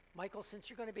Michael, since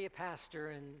you're going to be a pastor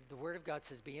and the Word of God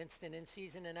says be instant in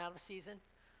season and out of season,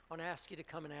 I want to ask you to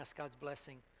come and ask God's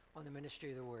blessing on the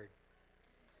ministry of the Word.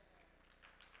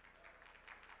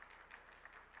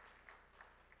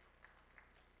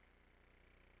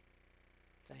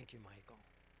 Thank you, Michael.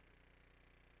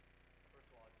 First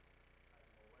of all, as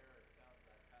I'm aware, it sounds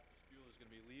that Pastor Spuler is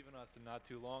going to be leaving us in not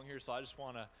too long here, so I just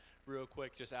want to, real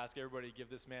quick, just ask everybody to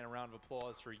give this man a round of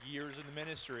applause for years in the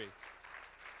ministry.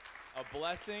 A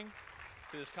blessing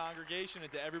to this congregation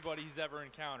and to everybody he's ever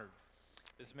encountered.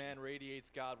 This man radiates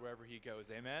God wherever he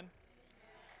goes. Amen?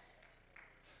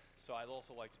 So I'd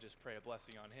also like to just pray a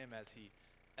blessing on him as he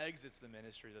exits the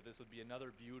ministry, that this would be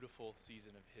another beautiful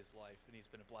season of his life, and he's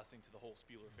been a blessing to the whole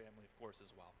Spuler family, of course,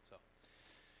 as well. So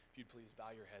if you'd please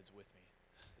bow your heads with me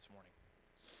this morning.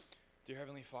 Dear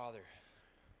Heavenly Father,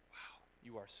 wow,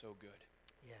 you are so good.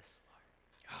 Yes, Lord.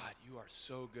 God, you are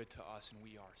so good to us, and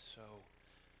we are so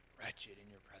wretched in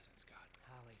your presence, God.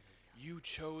 Hallelujah. You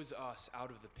chose us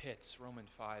out of the pits. Romans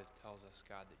 5 tells us,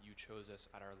 God, that you chose us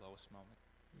at our lowest moment.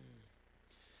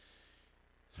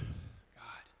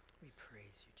 God, we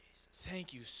praise you, Jesus.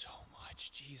 Thank you so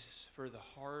much, Jesus, for the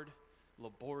hard,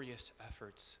 laborious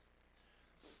efforts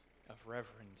of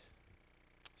Reverend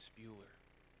Spuler.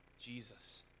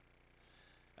 Jesus,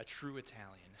 a true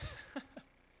Italian.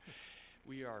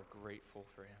 We are grateful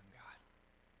for him, God.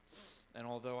 And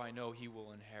although I know he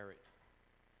will inherit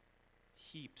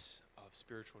heaps of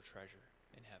spiritual treasure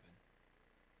in heaven,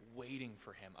 waiting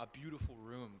for him, a beautiful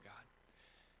room, God,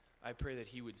 I pray that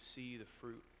he would see the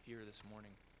fruit here this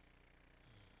morning.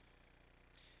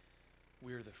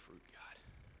 We're the fruit, God.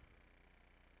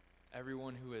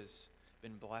 Everyone who has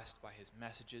been blessed by his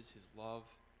messages, his love,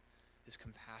 his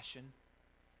compassion,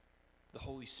 the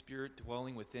Holy Spirit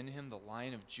dwelling within him, the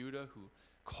Lion of Judah who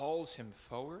calls him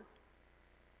forward,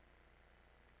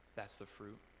 that's the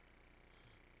fruit.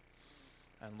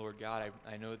 And Lord God,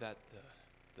 I know that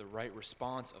the right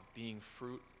response of being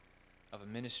fruit of a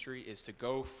ministry is to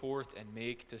go forth and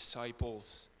make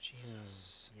disciples,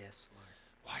 Jesus. Yes, Lord.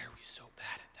 Why are we so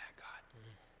bad at that, God?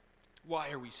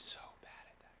 Why are we so bad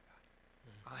at that, God?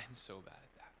 I'm so bad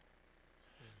at that.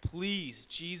 Please,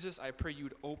 Jesus, I pray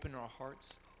you'd open our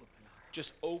hearts.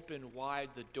 Just open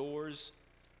wide the doors.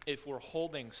 If we're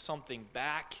holding something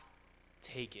back,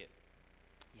 take it.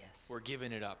 Yes. We're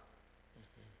giving it up.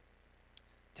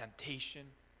 Temptation,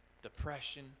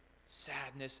 depression,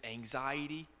 sadness,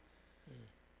 anxiety.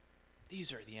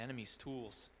 These are the enemy's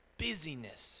tools. Busyness.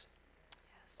 Yes.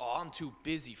 Oh, I'm too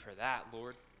busy for that,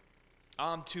 Lord.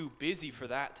 I'm too busy for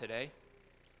that today.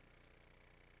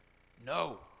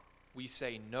 No. We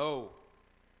say no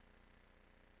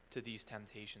to these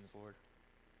temptations, Lord.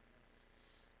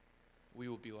 We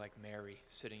will be like Mary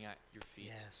sitting at your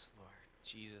feet. Yes, Lord.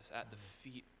 Jesus, at the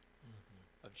feet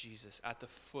of Jesus, at the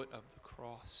foot of the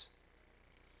cross.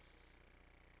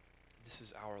 This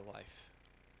is our life.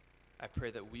 I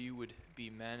pray that we would be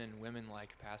men and women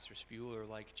like Pastor Spuler,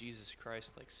 like Jesus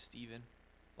Christ, like Stephen,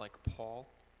 like Paul,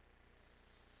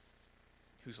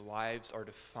 whose lives are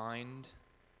defined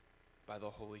by the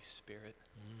Holy Spirit.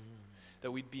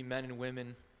 That we'd be men and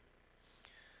women,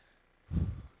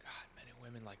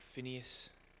 like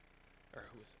Phineas, or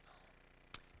who was it?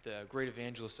 The great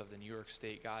evangelist of the New York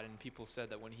State, God, and people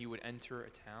said that when he would enter a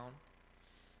town,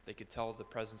 they could tell the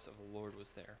presence of the Lord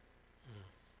was there.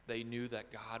 They knew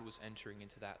that God was entering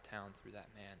into that town through that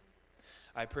man.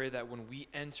 I pray that when we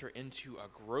enter into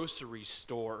a grocery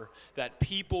store, that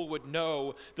people would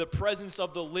know the presence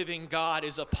of the living God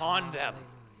is upon them.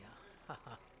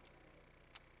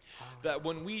 That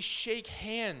when we shake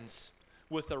hands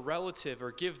with a relative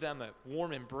or give them a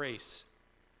warm embrace,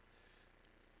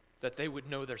 that they would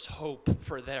know there's hope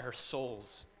for their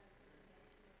souls.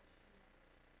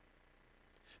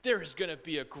 There is going to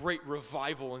be a great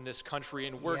revival in this country,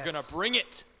 and we're going to bring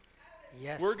it.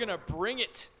 Yes. We're going to bring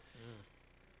it.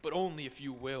 But only if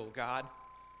you will, God.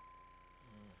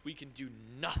 We can do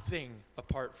nothing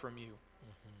apart from you.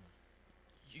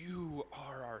 You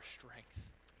are our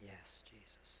strength. Yes,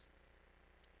 Jesus.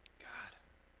 God,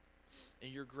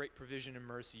 in your great provision and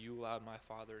mercy, you allowed my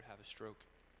father to have a stroke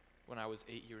when I was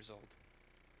 8 years old.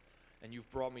 And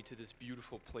you've brought me to this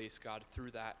beautiful place, God,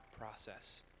 through that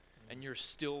process. And you're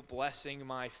still blessing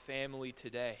my family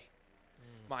today.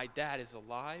 My dad is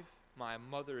alive. My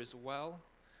mother is well.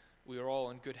 We are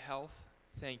all in good health.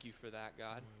 Thank you for that,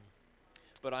 God.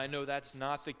 But I know that's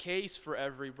not the case for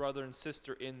every brother and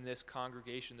sister in this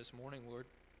congregation this morning, Lord.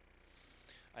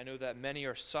 I know that many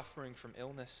are suffering from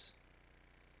illness.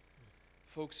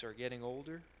 Folks are getting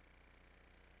older.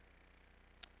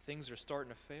 Things are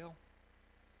starting to fail.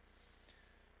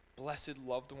 Blessed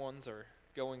loved ones are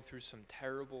going through some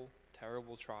terrible,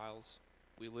 terrible trials.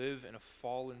 We live in a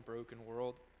fallen, broken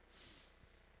world.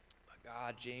 But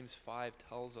God, James 5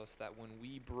 tells us that when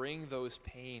we bring those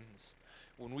pains,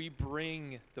 when we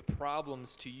bring the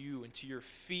problems to you and to your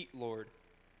feet, Lord,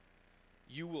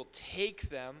 you will take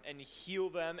them and heal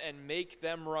them and make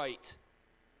them right.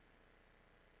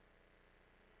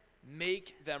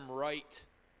 Make them right.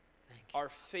 Our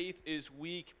faith is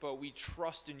weak, but we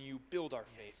trust in you. Build our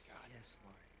faith, God. Yes,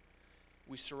 Lord.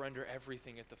 We surrender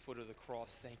everything at the foot of the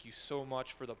cross. Thank you so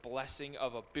much for the blessing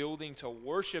of a building to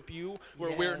worship you,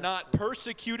 where we're not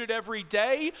persecuted every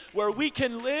day, where we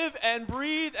can live and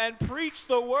breathe and preach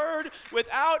the word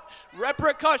without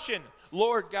repercussion.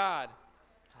 Lord God,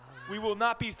 we will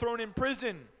not be thrown in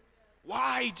prison.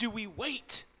 Why do we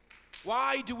wait?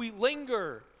 Why do we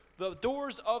linger? The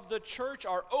doors of the church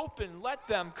are open. Let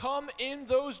them come in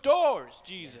those doors,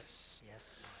 Jesus.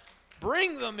 Yes.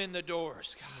 Bring them in the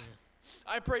doors, God.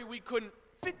 I pray we couldn't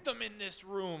fit them in this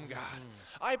room, God.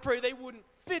 I pray they wouldn't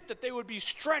fit, that they would be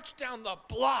stretched down the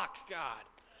block, God,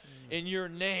 in your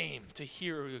name to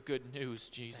hear the good news,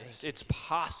 Jesus. It's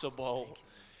possible.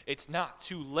 It's not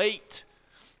too late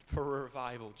for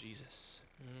revival, Jesus.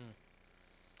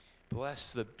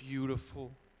 Bless the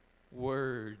beautiful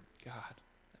word, God,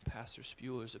 that Pastor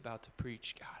Spuler is about to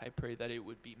preach. God, I pray that it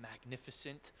would be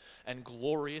magnificent and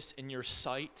glorious in your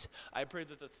sight. I pray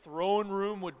that the throne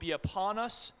room would be upon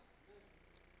us.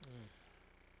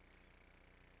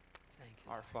 Thank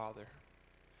you. Our Father,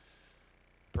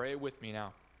 pray with me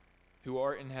now, who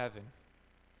art in heaven,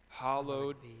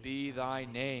 hallowed be thy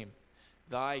name.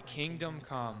 Thy kingdom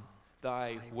come,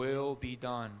 thy will be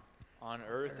done, on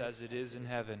earth as it is in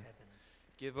heaven.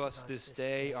 Give us this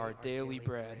day our daily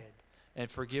bread, and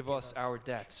forgive us our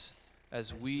debts,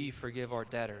 as we forgive our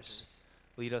debtors.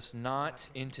 Lead us not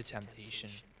into temptation,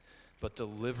 but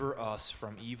deliver us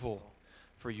from evil.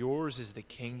 For yours is the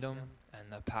kingdom,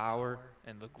 and the power,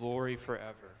 and the glory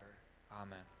forever.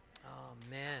 Amen.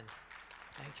 Amen.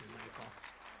 Thank you, Michael.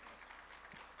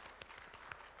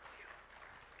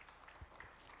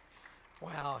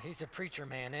 Wow, he's a preacher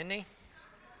man, isn't he?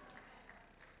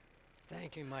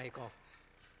 Thank you, Michael.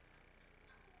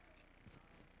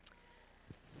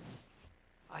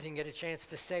 I didn't get a chance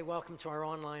to say welcome to our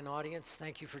online audience.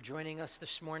 Thank you for joining us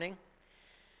this morning.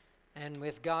 And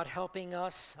with God helping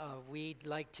us, we'd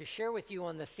like to share with you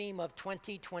on the theme of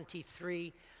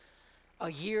 2023,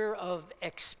 a year of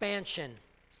expansion.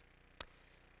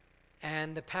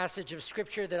 And the passage of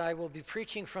Scripture that I will be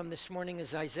preaching from this morning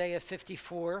is Isaiah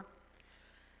 54.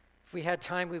 If we had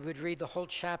time, we would read the whole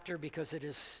chapter because it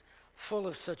is full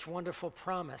of such wonderful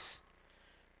promise.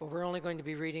 But we're only going to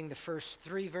be reading the first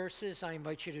 3 verses. I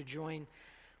invite you to join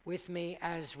with me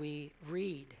as we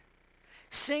read.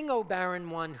 Sing, O barren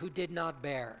one who did not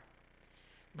bear.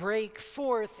 Break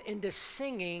forth into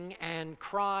singing and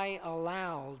cry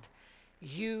aloud,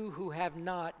 you who have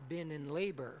not been in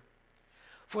labor.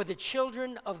 For the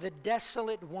children of the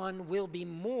desolate one will be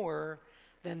more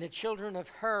than the children of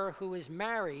her who is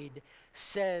married,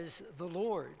 says the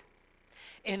Lord.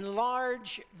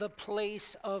 Enlarge the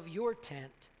place of your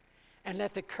tent, and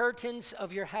let the curtains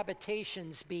of your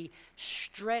habitations be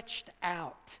stretched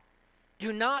out.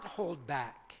 Do not hold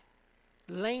back.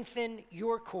 Lengthen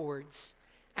your cords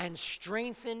and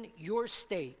strengthen your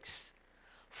stakes,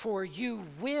 for you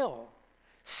will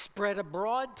spread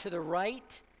abroad to the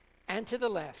right and to the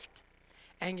left,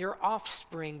 and your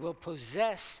offspring will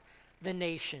possess the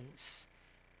nations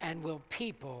and will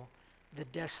people the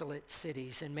desolate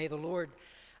cities. And may the Lord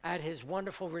add his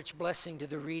wonderful, rich blessing to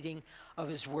the reading of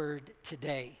his word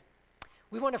today.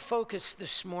 We want to focus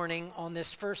this morning on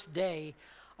this first day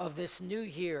of this new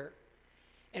year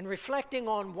and reflecting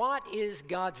on what is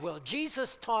God's will.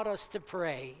 Jesus taught us to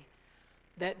pray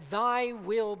that thy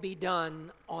will be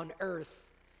done on earth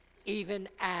even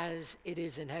as it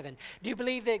is in heaven. Do you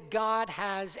believe that God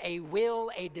has a will,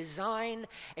 a design,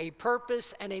 a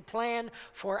purpose, and a plan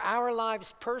for our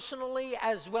lives personally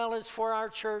as well as for our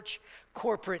church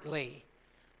corporately?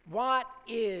 What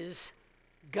is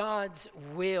God's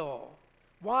will?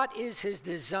 What is his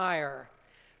desire?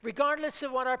 Regardless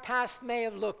of what our past may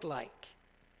have looked like,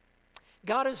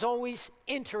 God is always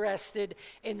interested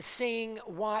in seeing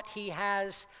what he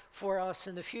has for us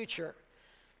in the future.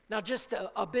 Now, just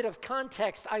a bit of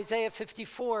context, Isaiah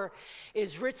 54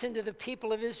 is written to the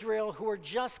people of Israel who are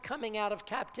just coming out of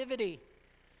captivity.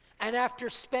 And after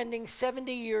spending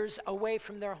 70 years away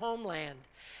from their homeland,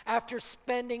 after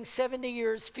spending 70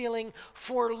 years feeling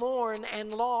forlorn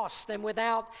and lost and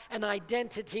without an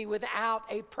identity, without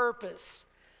a purpose,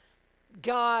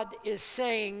 God is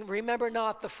saying, remember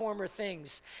not the former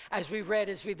things, as we read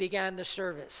as we began the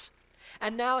service.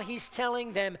 And now he's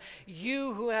telling them,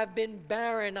 you who have been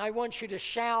barren, I want you to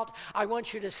shout, I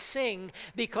want you to sing,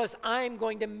 because I'm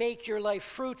going to make your life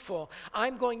fruitful.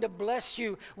 I'm going to bless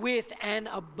you with an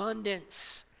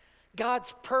abundance.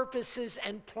 God's purposes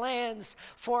and plans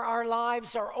for our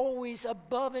lives are always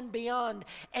above and beyond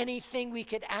anything we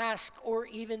could ask or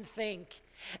even think.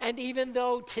 And even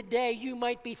though today you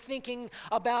might be thinking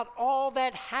about all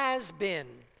that has been,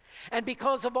 and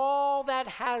because of all that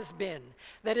has been,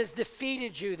 that has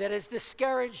defeated you, that has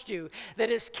discouraged you, that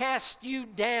has cast you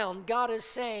down, God is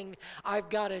saying, I've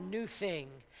got a new thing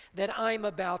that I'm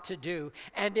about to do.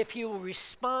 And if you will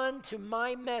respond to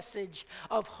my message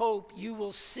of hope, you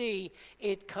will see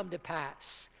it come to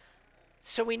pass.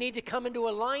 So we need to come into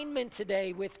alignment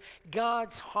today with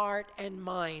God's heart and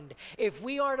mind. If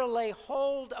we are to lay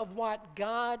hold of what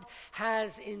God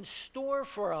has in store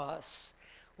for us,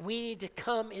 we need to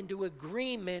come into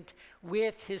agreement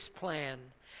with his plan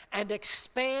and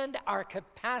expand our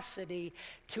capacity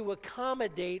to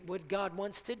accommodate what God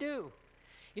wants to do.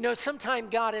 You know, sometimes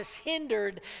God is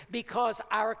hindered because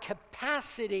our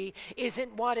capacity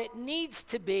isn't what it needs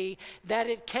to be, that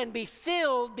it can be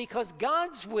filled, because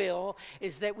God's will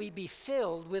is that we be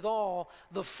filled with all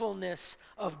the fullness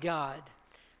of God.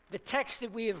 The text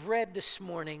that we have read this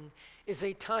morning is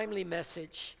a timely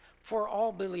message for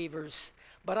all believers,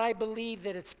 but I believe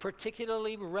that it's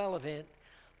particularly relevant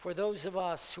for those of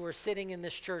us who are sitting in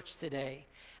this church today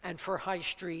and for High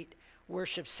Street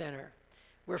Worship Center.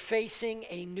 We're facing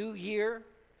a new year,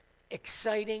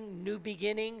 exciting new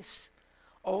beginnings.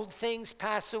 Old things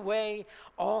pass away,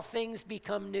 all things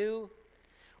become new.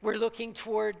 We're looking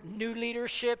toward new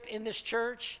leadership in this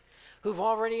church who've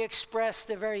already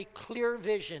expressed a very clear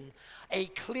vision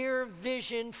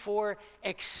for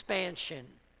expansion.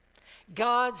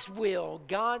 God's will,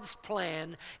 God's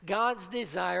plan, God's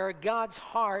desire, God's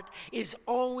heart is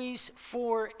always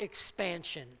for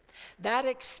expansion. That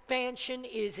expansion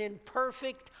is in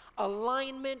perfect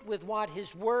alignment with what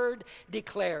his word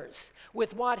declares,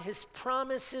 with what his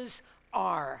promises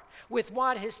are, with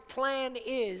what his plan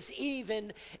is,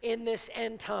 even in this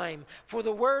end time. For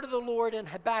the word of the Lord in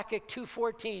Habakkuk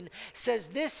 2:14 says,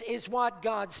 this is what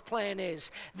God's plan is.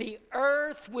 The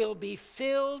earth will be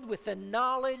filled with the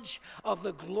knowledge of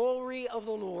the glory of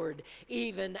the Lord,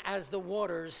 even as the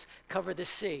waters cover the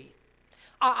sea.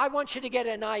 I want you to get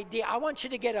an idea. I want you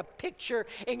to get a picture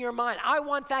in your mind. I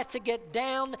want that to get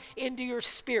down into your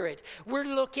spirit. We're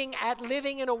looking at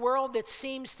living in a world that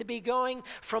seems to be going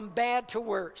from bad to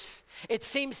worse. It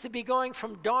seems to be going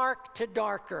from dark to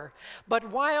darker. But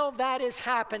while that is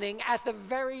happening, at the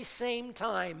very same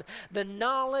time, the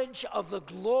knowledge of the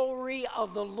glory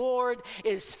of the Lord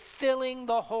is filling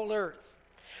the whole earth.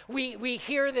 We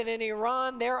hear that in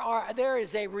Iran there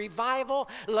is a revival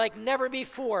like never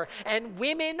before, and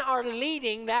women are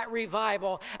leading that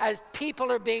revival as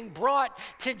people are being brought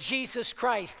to Jesus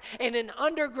Christ. In an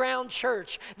underground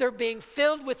church, they're being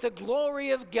filled with the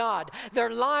glory of God. Their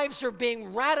lives are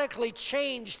being radically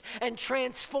changed and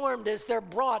transformed as they're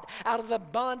brought out of the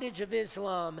bondage of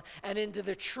Islam and into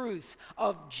the truth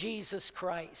of Jesus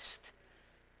Christ.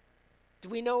 Do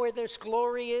we know where this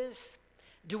glory is?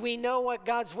 Do we know what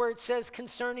God's word says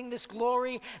concerning this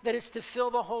glory that is to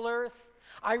fill the whole earth?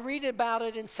 I read about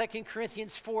it in 2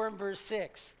 Corinthians 4 and verse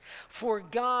 6. For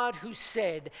God, who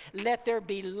said, let there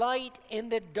be light in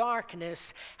the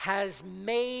darkness, has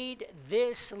made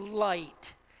this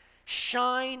light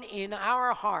shine in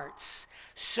our hearts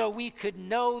so we could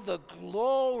know the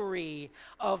glory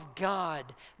of God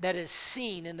that is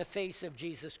seen in the face of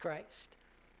Jesus Christ.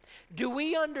 Do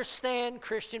we understand,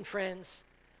 Christian friends,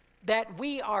 that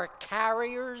we are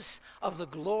carriers of the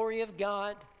glory of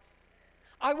God?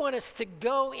 I want us to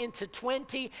go into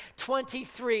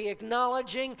 2023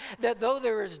 acknowledging that though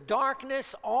there is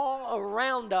darkness all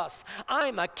around us,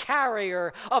 I'm a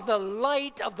carrier of the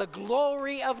light of the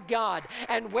glory of God.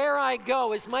 And where I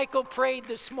go, as Michael prayed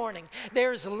this morning,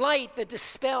 there's light that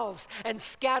dispels and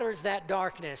scatters that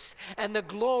darkness, and the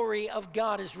glory of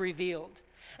God is revealed.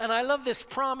 And I love this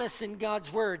promise in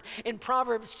God's word in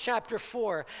Proverbs chapter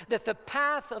 4, that the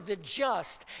path of the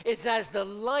just is as the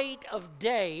light of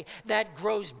day that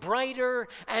grows brighter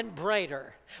and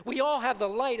brighter. We all have the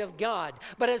light of God,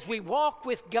 but as we walk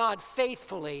with God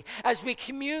faithfully, as we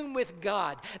commune with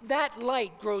God, that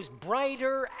light grows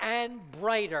brighter and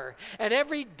brighter. And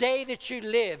every day that you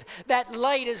live, that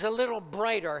light is a little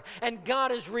brighter, and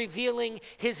God is revealing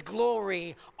his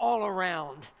glory all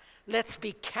around. Let's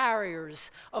be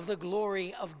carriers of the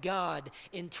glory of God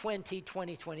in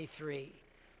 2023.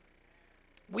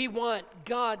 We want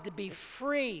God to be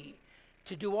free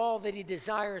to do all that he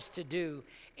desires to do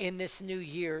in this new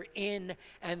year, in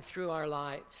and through our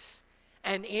lives,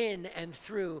 and in and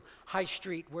through High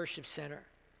Street Worship Center.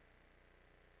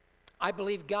 I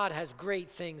believe God has great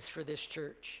things for this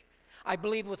church. I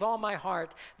believe with all my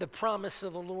heart the promise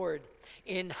of the Lord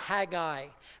in Haggai,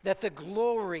 that the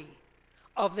glory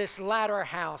of this latter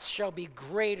house shall be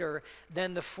greater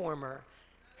than the former,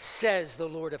 says the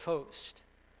Lord of hosts.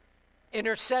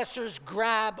 Intercessors,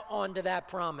 grab onto that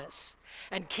promise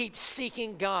and keep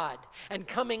seeking God and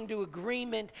coming to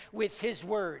agreement with his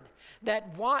word,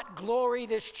 that what glory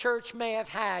this church may have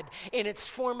had in its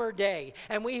former day.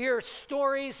 And we hear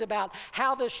stories about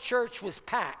how this church was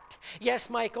packed. Yes,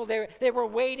 Michael, they were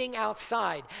waiting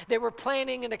outside. They were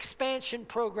planning an expansion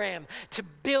program to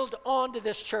build onto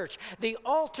this church. The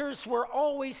altars were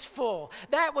always full.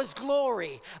 That was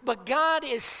glory. But God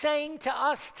is saying to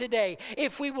us today,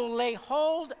 if we will lay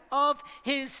hold of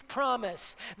his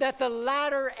promise, that the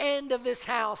latter end of this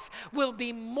house will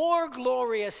be more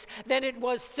glorious than it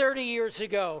was 30 years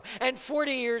ago, and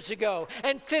 40 years ago,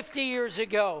 and 50 years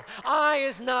ago. Eye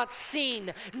has not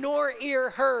seen, nor ear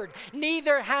heard,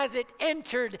 neither has it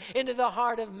entered into the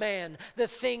heart of man the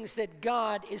things that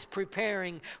God is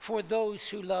preparing for those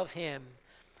who love him.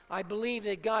 I believe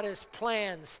that God has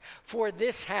plans for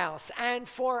this house and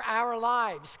for our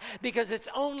lives, because it's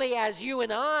only as you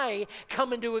and I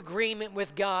come into agreement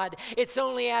with God, it's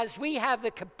only as we have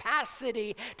the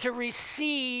capacity to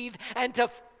receive and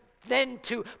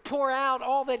to pour out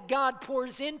all that God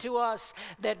pours into us,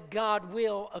 that God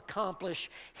will accomplish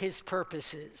his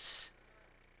purposes.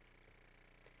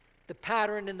 The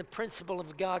pattern and the principle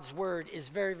of God's word is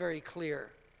very, very clear.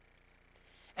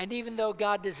 And even though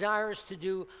God desires to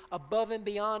do above and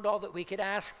beyond all that we could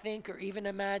ask, think, or even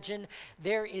imagine,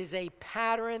 there is a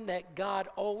pattern that God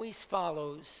always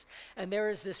follows. And there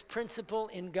is this principle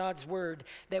in God's word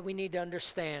that we need to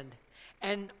understand.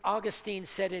 And Augustine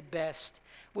said it best: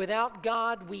 without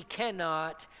God we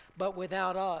cannot, but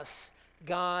without us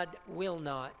God will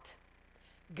not.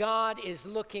 God is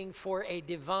looking for a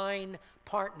divine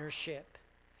partnership.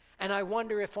 And I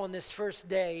wonder if on this first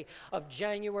day of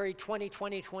January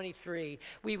 2023,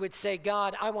 we would say,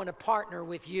 God, I want to partner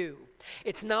with you.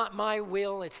 It's not my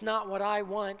will. It's not what I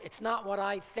want. It's not what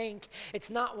I think.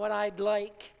 It's not what I'd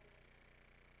like.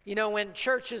 You know, when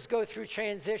churches go through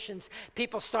transitions,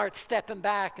 people start stepping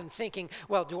back and thinking,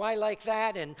 well, do I like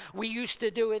that? And we used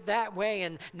to do it that way,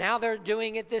 and now they're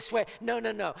doing it this way.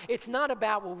 No. It's not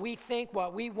about what we think,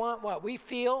 what we want, what we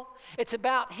feel. It's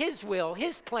about his will,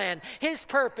 his plan, his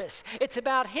purpose. It's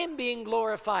about him being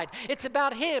glorified. It's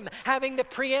about him having the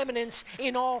preeminence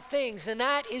in all things. And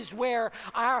that is where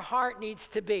our heart needs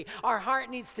to be. Our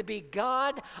heart needs to be,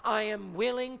 God, I am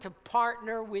willing to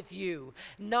partner with you.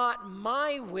 Not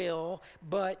my will,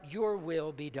 but your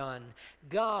will be done.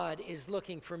 God is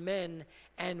looking for men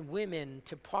and women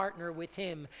to partner with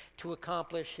him to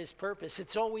accomplish his purpose.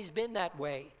 It's always been that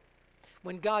way.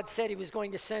 When God said he was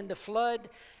going to send a flood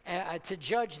to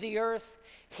judge the earth,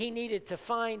 he needed to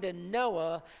find a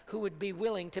Noah who would be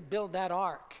willing to build that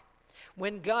ark.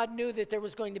 When God knew that there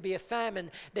was going to be a famine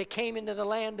that came into the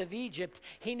land of Egypt,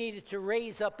 he needed to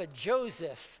raise up a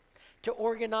Joseph to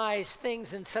organize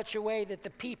things in such a way that the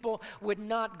people would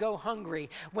not go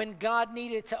hungry. When God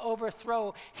needed to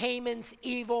overthrow Haman's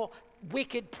evil,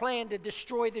 wicked plan to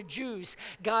destroy the Jews,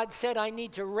 God said, I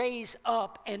need to raise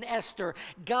up an Esther.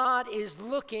 God is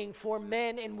looking for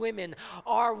men and women.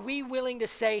 Are we willing to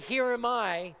say, here am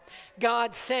I,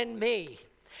 God, send me?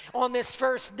 On this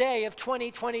first day of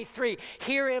 2023,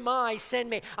 here am I, send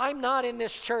me. I'm not in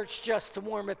this church just to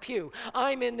warm a pew.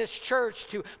 I'm in this church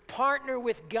to partner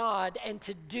with God and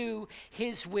to do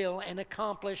his will and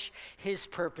accomplish his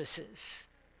purposes.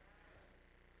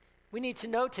 We need to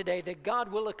know today that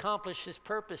God will accomplish his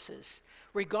purposes,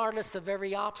 regardless of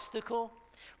every obstacle,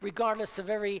 regardless of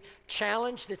every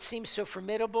challenge that seems so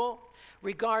formidable,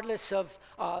 regardless of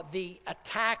the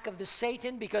attack of the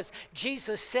Satan, because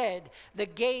Jesus said the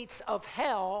gates of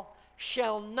hell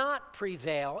shall not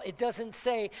prevail. It doesn't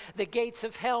say the gates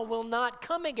of hell will not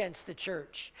come against the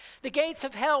church. The gates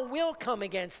of hell will come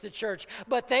against the church,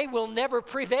 but they will never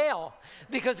prevail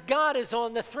because God is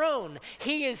on the throne.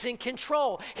 He is in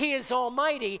control. He is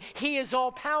almighty. He is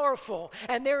all powerful.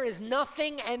 And there is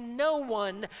nothing and no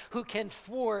one who can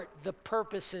thwart the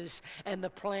purposes and the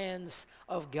plans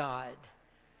of God.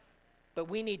 But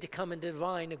we need to come in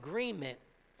divine agreement.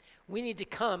 We need to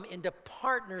come into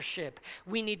partnership.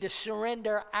 We need to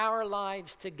surrender our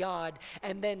lives to God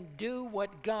and then do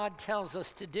what God tells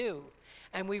us to do.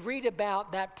 And we read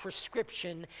about that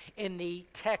prescription in the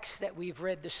text that we've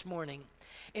read this morning.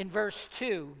 In verse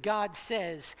 2, God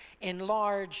says,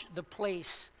 enlarge the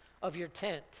place of your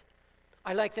tent.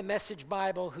 I like the Message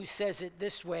Bible who says it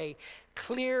this way,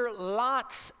 clear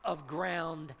lots of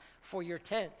ground for your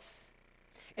tents.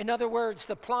 In other words,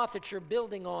 the plot that you're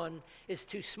building on is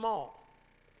too small.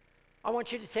 I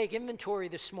want you to take inventory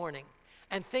this morning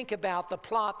and think about the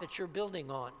plot that you're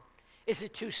building on. Is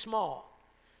it too small?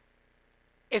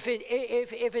 If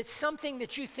it's something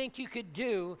that you think you could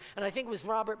do, and I think it was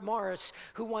Robert Morris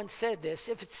who once said this,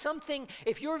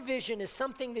 if your vision is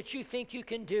something that you think you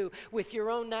can do with your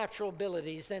own natural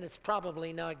abilities, then it's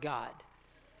probably not God.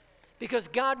 Because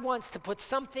God wants to put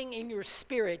something in your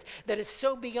spirit that is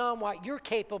so beyond what you're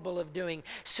capable of doing,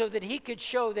 so that he could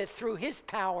show that through his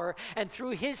power and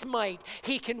through his might,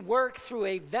 he can work through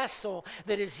a vessel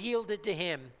that is yielded to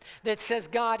him, that says,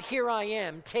 God, here I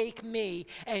am, take me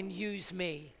and use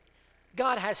me.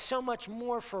 God has so much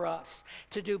more for us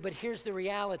to do, but here's the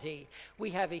reality. We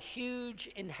have a huge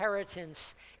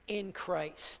inheritance in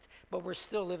Christ, but we're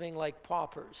still living like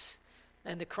paupers.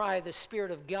 And the cry of the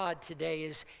Spirit of God today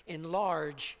is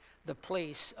enlarge the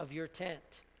place of your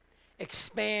tent.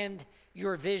 Expand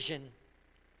your vision.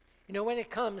 You know, when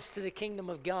it comes to the kingdom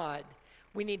of God,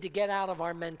 we need to get out of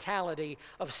our mentality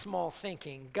of small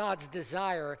thinking. God's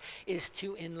desire is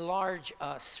to enlarge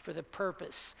us for the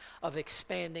purpose of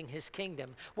expanding his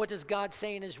kingdom. What does God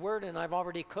say in his word? And I've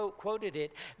already quoted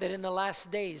it, that in the last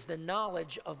days, the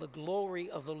knowledge of the glory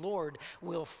of the Lord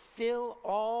will fill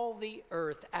all the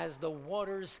earth as the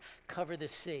waters cover the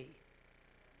sea.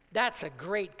 That's a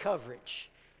great coverage.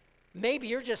 Maybe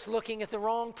you're just looking at the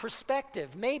wrong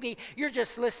perspective. Maybe you're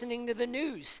just listening to the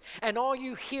news, and all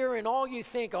you hear and all you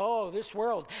think, oh, this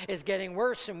world is getting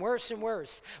worse and worse and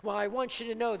worse. Well, I want you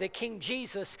to know that King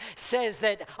Jesus says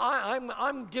that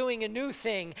I'm doing a new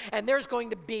thing, and there's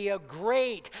going to be a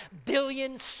great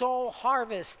billion-soul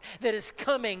harvest that is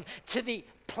coming to the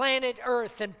planet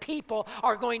Earth, and people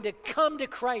are going to come to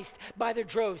Christ by the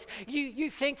droves. You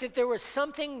think that there was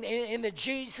something in the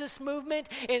Jesus movement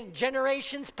in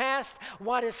generations past?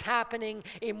 What is happening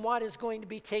and what is going to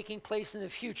be taking place in the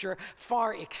future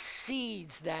far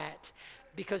exceeds that,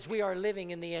 because we are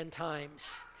living in the end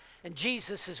times. And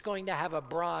Jesus is going to have a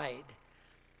bride.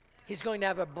 He's going to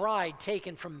have a bride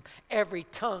taken from every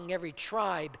tongue, every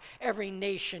tribe, every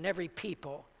nation, every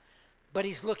people. But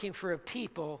he's looking for a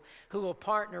people who will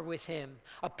partner with him,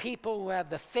 a people who have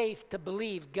the faith to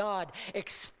believe, God,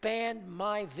 expand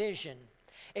my vision,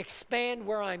 expand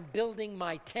where I'm building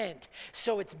my tent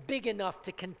so it's big enough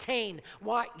to contain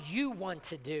what you want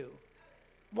to do,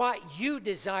 what you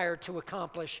desire to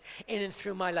accomplish in and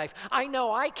through my life. I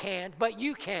know I can't, but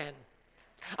you can.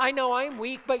 I know I'm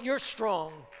weak, but you're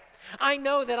strong. I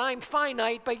know that I'm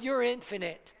finite, but you're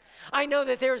infinite. I know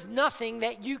that there's nothing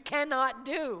that you cannot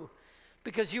do,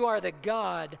 because you are the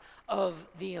God of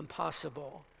the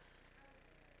impossible.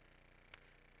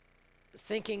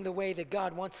 Thinking the way that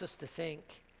God wants us to think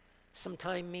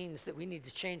sometimes means that we need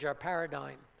to change our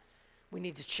paradigm. We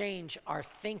need to change our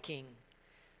thinking,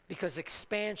 because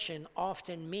expansion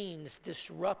often means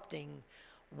disrupting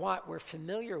what we're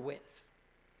familiar with.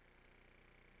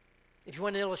 If you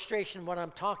want an illustration of what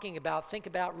I'm talking about, think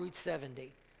about Route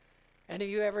 70. Any of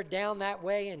you ever down that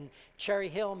way in Cherry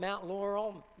Hill, Mount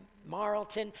Laurel,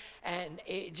 Marlton, and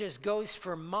it just goes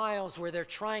for miles where they're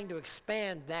trying to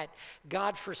expand that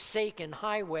God-forsaken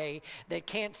highway that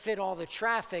can't fit all the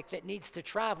traffic that needs to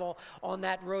travel on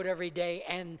that road every day.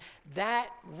 And that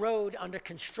road under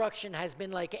construction has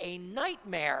been like a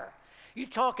nightmare. You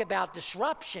talk about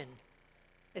disruption.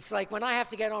 It's like when I have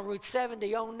to get on Route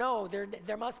 70, oh no,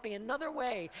 there must be another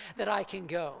way that I can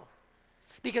go.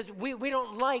 Because we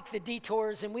don't like the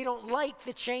detours and we don't like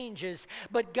the changes.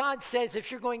 But God says if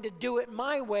you're going to do it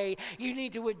my way, you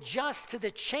need to adjust to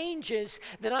the changes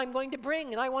that I'm going to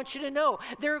bring. And I want you to know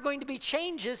there are going to be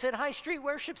changes at High Street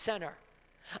Worship Center.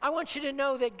 I want you to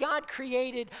know that God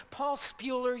created Paul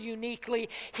Spuler uniquely.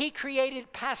 He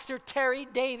created Pastor Terry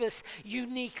Davis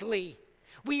uniquely.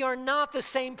 We are not the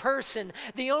same person.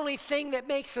 The only thing that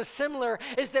makes us similar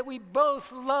is that we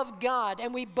both love God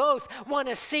and we both want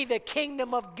to see the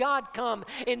kingdom of God come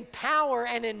in power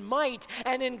and in might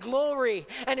and in glory.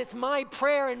 And it's my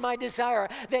prayer and my desire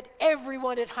that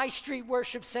everyone at High Street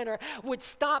Worship Center would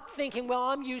stop thinking, well,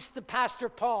 I'm used to Pastor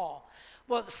Paul.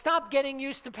 Well, stop getting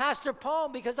used to Pastor Paul,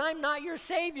 because I'm not your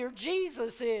Savior.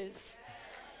 Jesus is.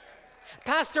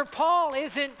 Pastor Paul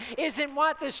isn't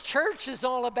what this church is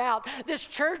all about. This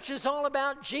church is all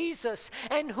about Jesus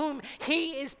and whom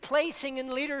he is placing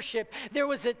in leadership. There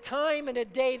was a time and a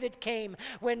day that came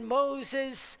when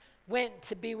Moses went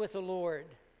to be with the Lord.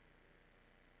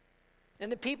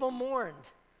 And the people mourned.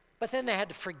 But then they had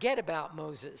to forget about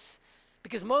Moses.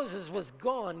 Because Moses was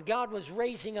gone, God was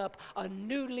raising up a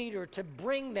new leader to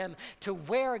bring them to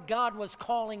where God was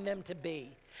calling them to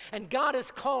be. And God is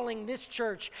calling this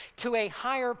church to a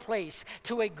higher place,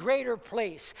 to a greater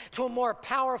place, to a more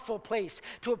powerful place,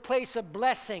 to a place of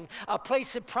blessing, a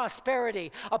place of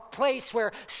prosperity, a place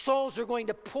where souls are going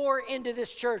to pour into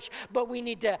this church. But we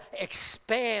need to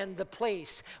expand the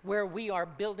place where we are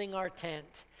building our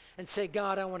tent. And say,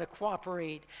 God, I want to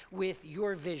cooperate with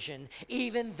your vision,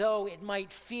 even though it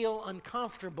might feel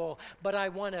uncomfortable, but I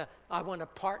want to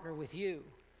partner with you.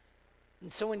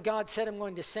 And so when God said, I'm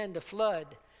going to send a flood,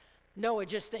 Noah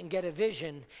just didn't get a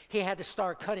vision. He had to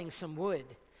start cutting some wood.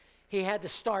 He had to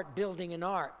start building an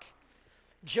ark.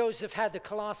 Joseph had the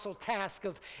colossal task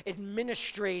of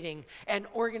administrating an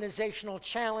organizational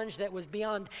challenge that was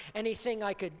beyond anything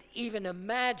I could even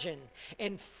imagine,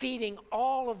 in feeding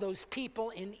all of those people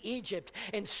in Egypt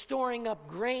and storing up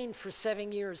grain for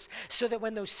 7 years so that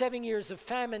when those 7 years of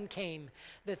famine came,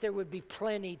 that there would be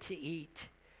plenty to eat.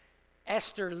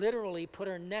 Esther literally put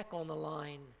her neck on the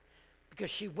line because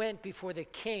she went before the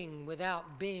king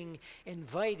without being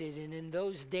invited. And in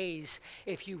those days,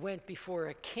 if you went before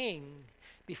a king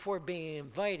before being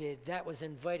invited, that was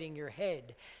inviting your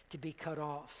head to be cut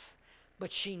off.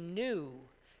 But she knew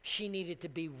she needed to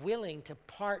be willing to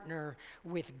partner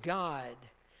with God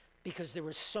because there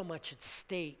was so much at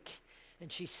stake.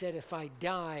 And she said, if I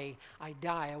die, I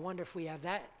die. I wonder if we have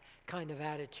that kind of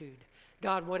attitude.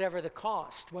 God, whatever the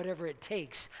cost, whatever it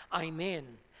takes, I'm in.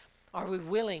 Are we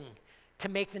willing to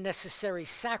make the necessary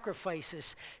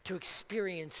sacrifices to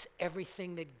experience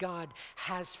everything that God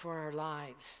has for our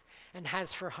lives and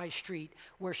has for High Street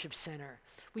Worship Center?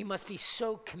 We must be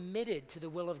so committed to the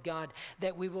will of God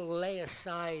that we will lay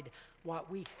aside what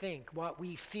we think, what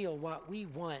we feel, what we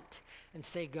want, and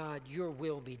say, God, your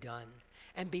will be done.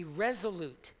 And be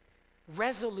resolute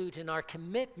in our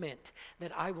commitment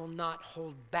that I will not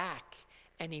hold back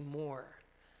anymore.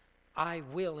 I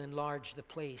will enlarge the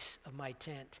place of my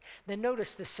tent. Then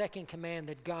notice the second command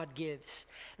that God gives.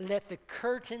 Let the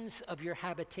curtains of your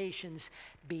habitations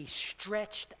be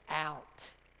stretched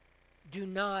out. Do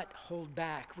not hold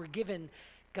back. We're given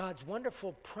God's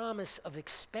wonderful promise of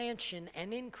expansion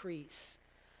and increase.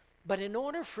 But in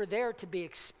order for there to be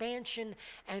expansion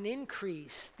and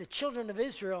increase, the children of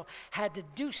Israel had to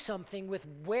do something with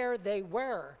where they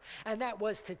were. And that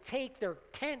was to take their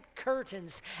tent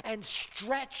curtains and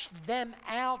stretch them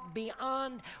out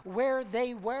beyond where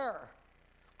they were.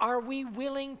 Are we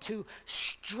willing to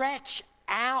stretch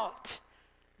out?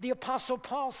 The Apostle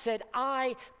Paul said,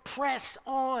 I press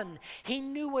on. He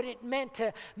knew what it meant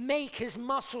to make his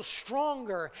muscles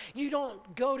stronger. You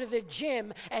don't go to the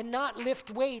gym and not lift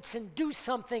weights and do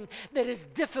something that is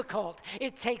difficult.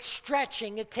 It takes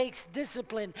stretching, it takes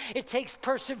discipline, it takes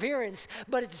perseverance,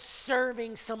 but it's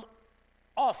serving some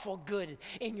awful good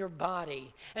in your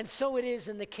body. And so it is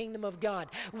in the kingdom of God.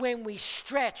 When we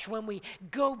stretch, when we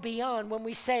go beyond, when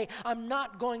we say, I'm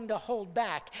not going to hold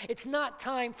back. It's not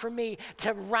time for me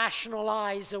to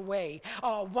rationalize away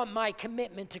my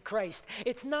commitment to Christ.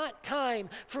 It's not time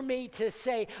for me to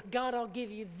say, God, I'll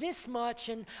give you this much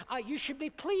and you should be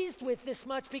pleased with this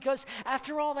much because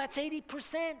after all, that's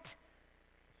 80%.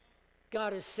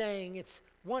 God is saying it's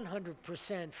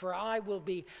 100%, for I will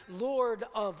be Lord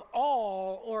of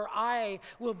all, or I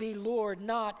will be Lord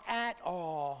not at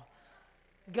all.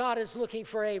 God is looking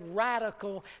for a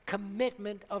radical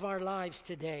commitment of our lives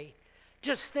today.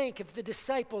 Just think, if the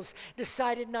disciples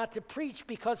decided not to preach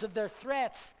because of their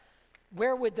threats,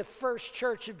 where would the first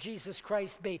church of Jesus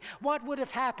Christ be? What would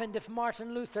have happened if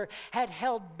Martin Luther had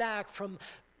held back from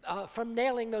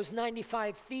nailing those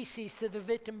 95 Theses to the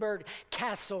Wittenberg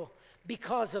Castle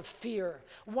because of fear?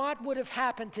 What would have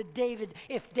happened to David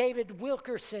if David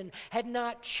Wilkerson had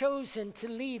not chosen to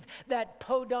leave that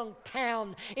podunk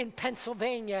town in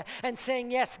Pennsylvania and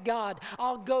saying, yes, God,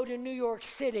 I'll go to New York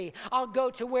City. I'll go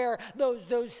to where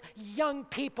those young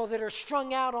people that are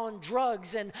strung out on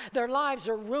drugs and their lives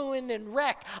are ruined and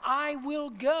wrecked. I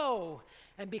will go.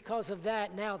 And because of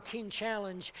that, now Teen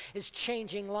Challenge is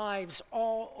changing lives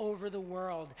all over the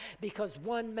world because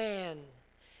one man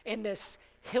in this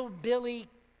hillbilly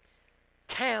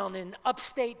town in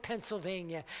upstate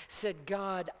Pennsylvania said,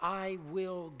 God, I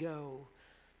will go.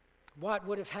 What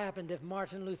would have happened if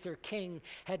Martin Luther King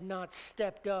had not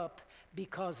stepped up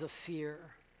because of fear?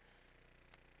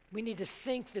 We need to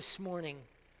think this morning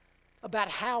about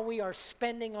how we are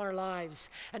spending our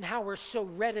lives and how we're so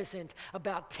reticent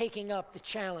about taking up the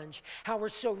challenge, how we're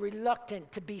so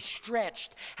reluctant to be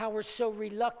stretched, how we're so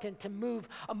reluctant to move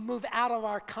out of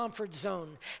our comfort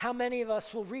zone. How many of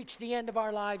us will reach the end of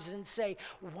our lives and say,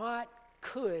 what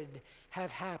could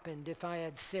have happened if I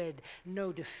had said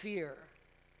no to fear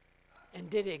and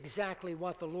did exactly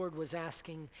what the Lord was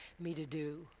asking me to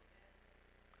do.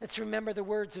 Let's remember the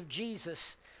words of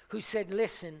Jesus, who said,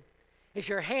 listen, if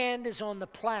your hand is on the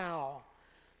plow,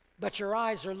 but your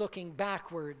eyes are looking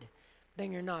backward,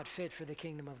 then you're not fit for the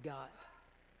kingdom of God.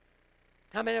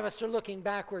 How many of us are looking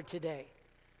backward today?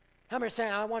 How many are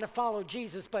saying, I want to follow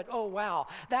Jesus, but oh wow,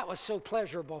 that was so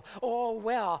pleasurable. Oh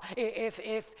well,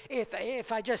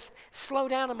 if I just slow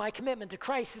down on my commitment to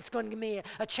Christ, it's going to give me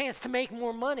a chance to make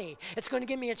more money. It's going to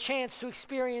give me a chance to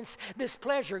experience this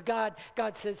pleasure. God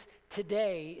says,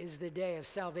 today is the day of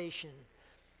salvation.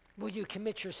 Will you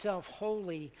commit yourself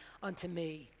wholly unto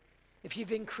me? If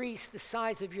you've increased the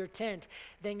size of your tent,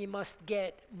 then you must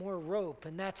get more rope,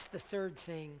 and that's the third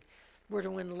thing. We're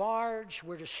to enlarge,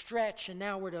 we're to stretch, and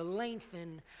now we're to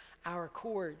lengthen our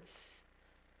cords.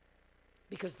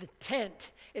 Because the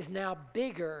tent is now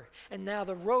bigger, and now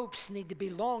the ropes need to be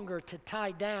longer to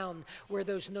tie down where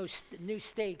those new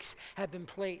stakes have been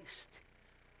placed.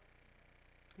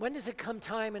 When does it come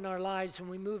time in our lives when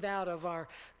we move out of our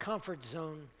comfort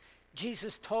zone?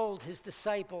 Jesus told his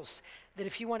disciples that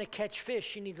if you want to catch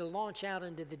fish, you need to launch out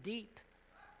into the deep.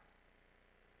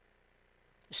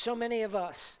 So many of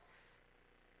us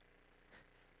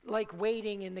like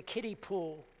wading in the kiddie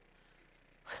pool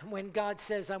when God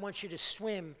says, I want you to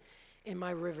swim in my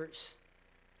rivers.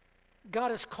 God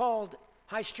has called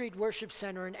High Street Worship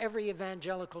Center and every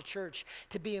evangelical church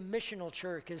to be a missional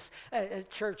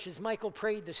church, as Michael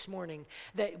prayed this morning,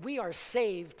 that we are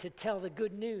saved to tell the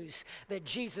good news that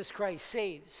Jesus Christ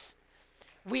saves.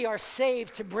 We are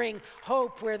saved to bring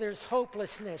hope where there's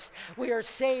hopelessness. We are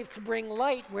saved to bring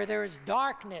light where there is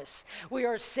darkness. We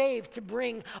are saved to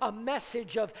bring a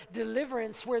message of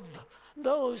deliverance where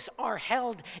those are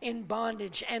held in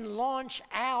bondage and launch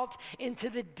out into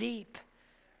the deep.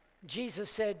 Jesus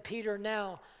said, Peter,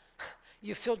 now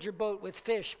you filled your boat with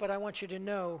fish, but I want you to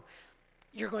know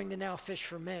you're going to now fish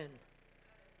for men.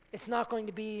 It's not going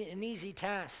to be an easy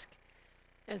task.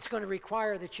 And it's going to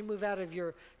require that you move out of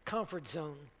your comfort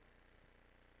zone.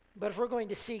 But if we're going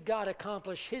to see God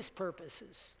accomplish his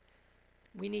purposes,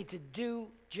 we need to do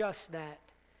just that.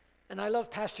 And I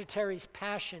love Pastor Terry's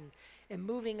passion in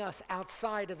moving us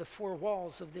outside of the four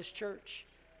walls of this church.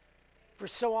 For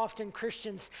so often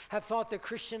Christians have thought that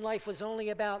Christian life was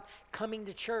only about coming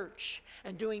to church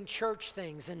and doing church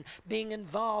things and being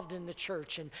involved in the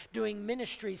church and doing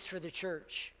ministries for the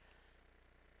church.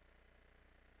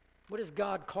 What does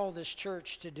God call this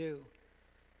church to do?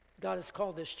 God has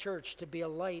called this church to be a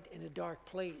light in a dark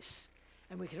place.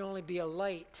 And we can only be a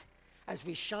light as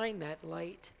we shine that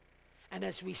light and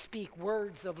as we speak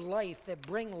words of life that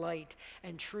bring light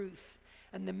and truth.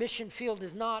 And the mission field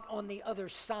is not on the other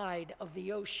side of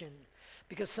the ocean.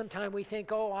 Because sometimes we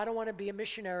think, oh, I don't want to be a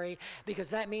missionary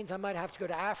because that means I might have to go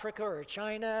to Africa or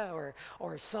China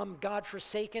or some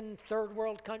godforsaken third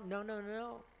world country.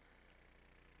 No.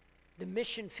 The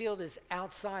mission field is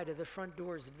outside of the front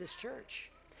doors of this church.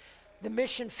 The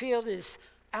mission field is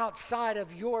outside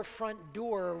of your front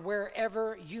door,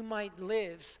 wherever you might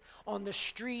live, on the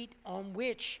street on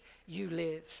which you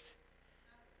live.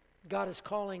 God is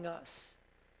calling us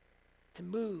to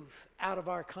move out of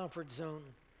our comfort zone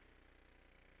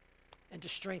and to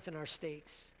strengthen our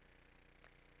stakes.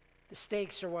 The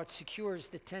stakes are what secures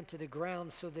the tent to the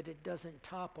ground so that it doesn't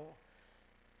topple.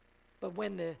 But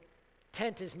when the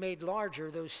tent is made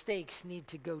larger, those stakes need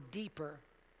to go deeper.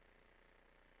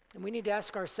 And we need to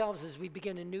ask ourselves as we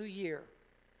begin a new year,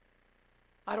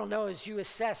 I don't know, as you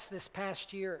assess this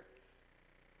past year,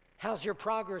 how's your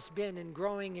progress been in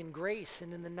growing in grace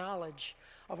and in the knowledge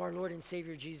of our Lord and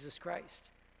Savior Jesus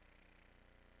Christ?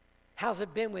 How's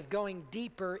it been with going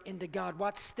deeper into God?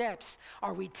 What steps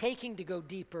are we taking to go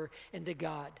deeper into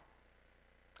God?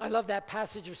 I love that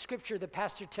passage of scripture that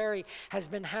Pastor Terry has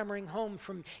been hammering home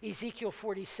from Ezekiel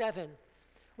 47,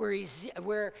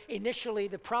 where initially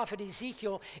the prophet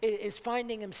Ezekiel is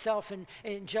finding himself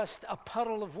in just a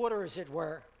puddle of water, as it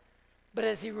were. But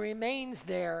as he remains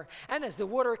there, and as the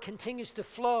water continues to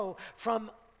flow from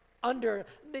under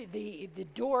the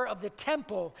door of the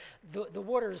temple, the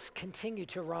waters continue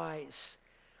to rise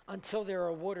until there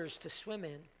are waters to swim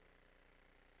in.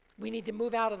 We need to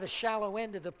move out of the shallow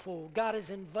end of the pool. God is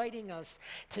inviting us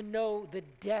to know the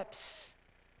depths,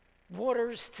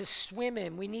 waters to swim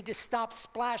in. We need to stop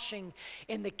splashing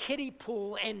in the kiddie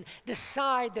pool and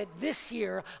decide that this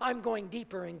year I'm going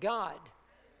deeper in God.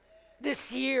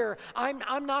 This year,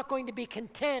 I'm not going to be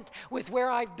content with where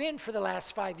I've been for the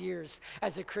last 5 years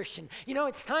as a Christian. You know,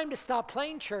 it's time to stop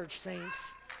playing church,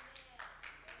 saints.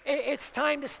 It's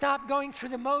time to stop going through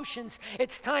the motions.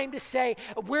 It's time to say,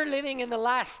 we're living in the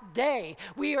last day.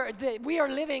 We are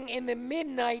living in the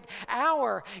midnight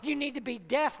hour. You need to be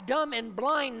deaf, dumb, and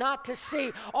blind not to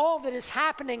see all that is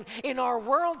happening in our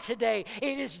world today.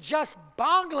 It is just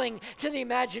boggling to the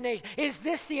imagination. Is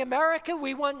this the America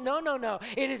we want? No, no, no.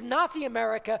 It is not the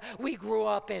America we grew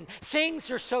up in.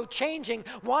 Things are so changing.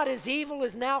 What is evil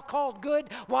is now called good.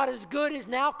 What is good is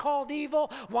now called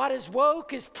evil. What is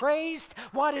woke is praised.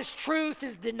 What is truth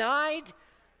is denied,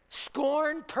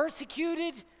 scorned,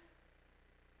 persecuted.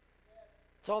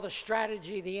 It's all the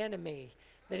strategy of the enemy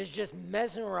that is just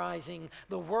mesmerizing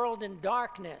the world in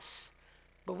darkness.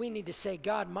 But we need to say,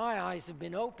 God, my eyes have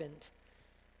been opened.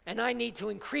 And I need to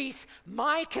increase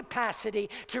my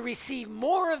capacity to receive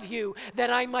more of you,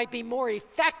 that I might be more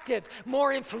effective,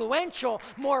 more influential,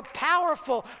 more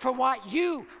powerful for what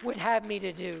you would have me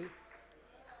to do.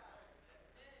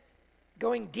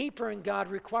 Going deeper in God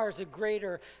requires a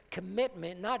greater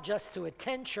commitment, not just to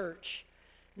attend church,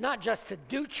 not just to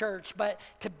do church, but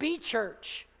to be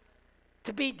church,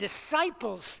 to be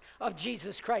disciples of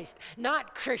Jesus Christ,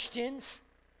 not Christians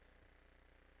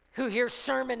who hear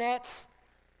sermonettes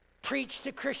preached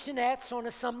to Christianettes on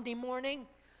a Sunday morning,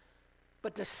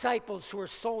 but disciples who are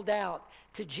sold out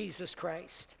to Jesus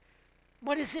Christ.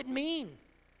 What does it mean?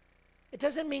 It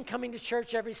doesn't mean coming to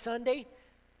church every Sunday.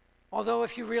 Although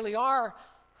if you really are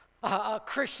a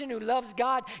Christian who loves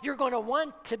God, you're going to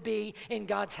want to be in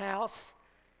God's house.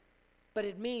 But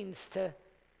it means to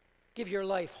give your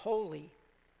life wholly,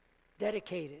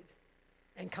 dedicated,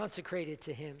 and consecrated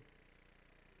to Him.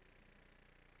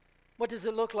 What does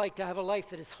it look like to have a life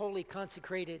that is wholly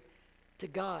consecrated to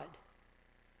God?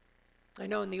 I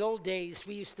know in the old days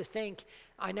we used to think,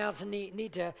 I now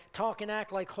need to talk and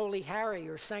act like Holy Harry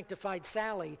or Sanctified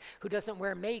Sally, who doesn't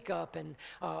wear makeup and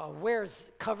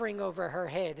wears covering over her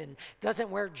head and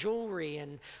doesn't wear jewelry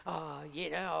and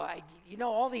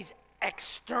all these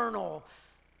external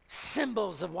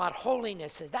symbols of what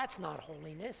holiness is. That's not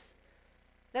holiness.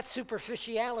 That's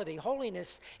superficiality.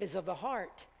 Holiness is of the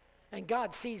heart, and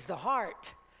God sees the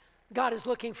heart. God is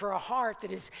looking for a heart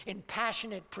that is in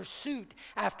passionate pursuit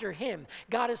after Him.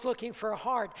 God is looking for a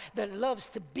heart that loves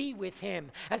to be with Him.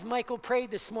 As Michael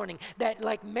prayed this morning, that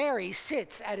like Mary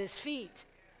sits at His feet.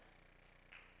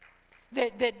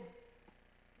 That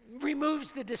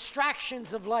removes the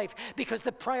distractions of life, because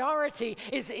the priority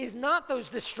is not those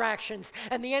distractions.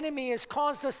 And the enemy has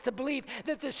caused us to believe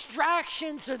that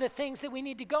distractions are the things that we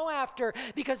need to go after,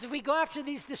 because if we go after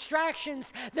these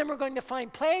distractions, then we're going to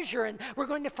find pleasure and we're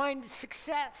going to find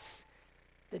success.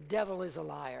 The devil is a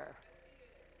liar.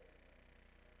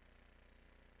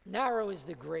 Narrow is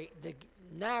the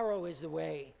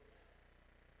way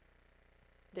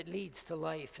that leads to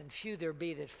life, and few there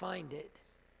be that find it.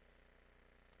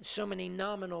 So many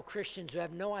nominal Christians who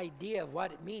have no idea of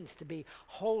what it means to be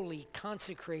wholly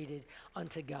consecrated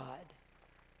unto God.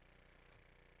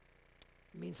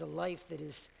 It means a life that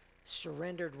is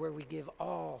surrendered, where we give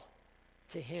all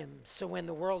to Him. So when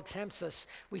the world tempts us,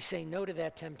 we say no to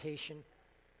that temptation.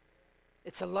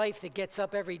 It's a life that gets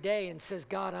up every day and says,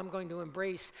 God, I'm going to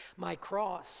embrace my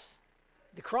cross.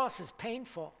 The cross is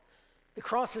painful. The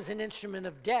cross is an instrument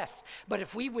of death. But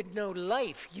if we would know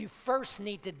life, you first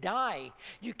need to die.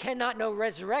 You cannot know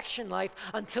resurrection life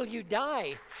until you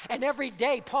die. And every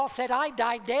day, Paul said, I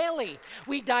die daily.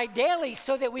 We die daily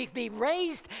so that we be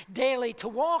raised daily to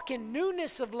walk in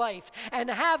newness of life and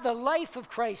have the life of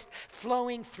Christ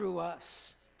flowing through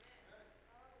us.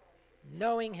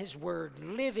 Knowing His word,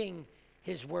 living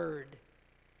His word.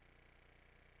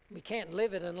 We can't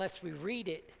live it unless we read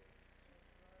it.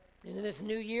 And in this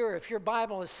new year, if your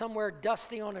Bible is somewhere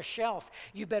dusty on a shelf,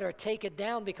 you better take it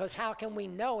down, because how can we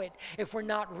know it if we're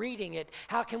not reading it?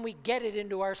 How can we get it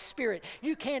into our spirit?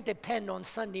 You can't depend on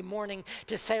Sunday morning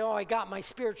to say, oh, I got my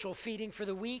spiritual feeding for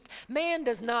the week. Man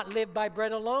does not live by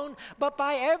bread alone, but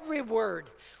by every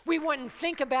word. We wouldn't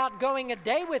think about going a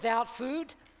day without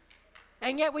food,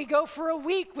 and yet we go for a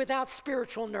week without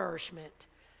spiritual nourishment.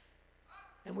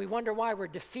 And we wonder why we're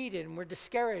defeated and we're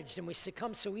discouraged and we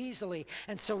succumb so easily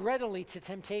and so readily to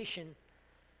temptation.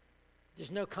 There's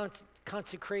no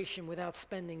consecration without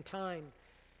spending time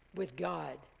with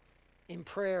God in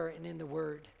prayer and in the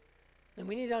Word. And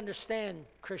we need to understand,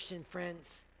 Christian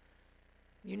friends,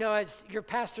 you know, as your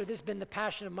pastor, this has been the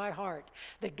passion of my heart,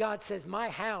 that God says my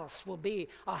house will be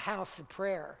a house of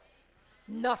prayer.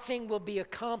 nothing will be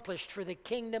accomplished for the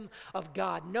kingdom of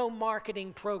God. No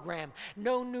marketing program,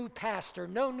 no new pastor,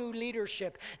 no new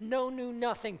leadership, no new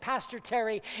nothing. Pastor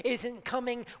Terry isn't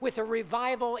coming with a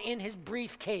revival in his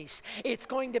briefcase. It's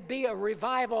going to be a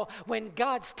revival when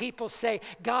God's people say,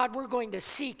 God, we're going to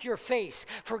seek your face.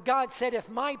 For God said, if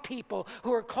my people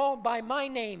who are called by my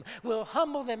name will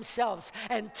humble themselves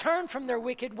and turn from their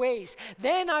wicked ways,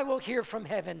 then I will hear from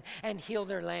heaven and heal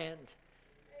their land.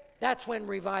 That's when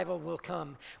revival will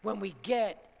come, when we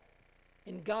get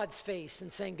in God's face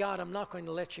and saying, God, I'm not going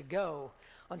to let you go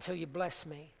until you bless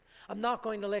me. I'm not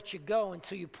going to let you go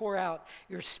until you pour out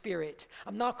your Spirit.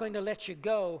 I'm not going to let you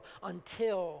go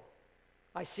until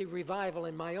I see revival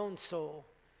in my own soul,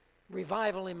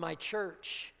 revival in my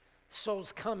church,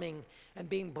 souls coming and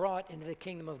being brought into the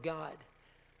kingdom of God.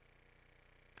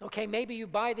 Okay, maybe you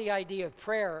buy the idea of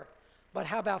prayer, but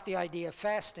how about the idea of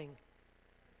fasting?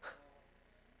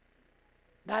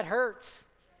 That hurts.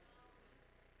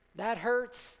 That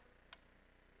hurts.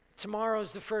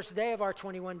 Tomorrow's the first day of our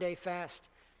 21-day fast.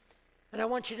 And I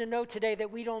want you to know today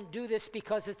that we don't do this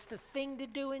because it's the thing to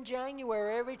do in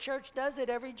January. Every church does it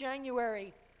every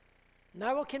January. And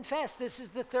I will confess, this is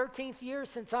the 13th year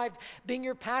since I've been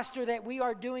your pastor that we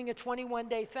are doing a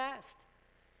 21-day fast.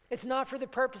 It's not for the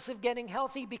purpose of getting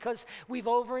healthy because we've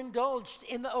overindulged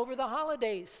over the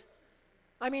holidays.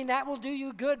 I mean, that will do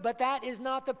you good, but that is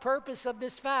not the purpose of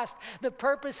this fast. The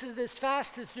purpose of this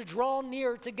fast is to draw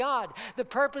near to God. The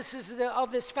purpose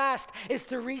of this fast is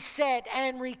to reset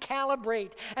and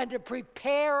recalibrate and to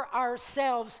prepare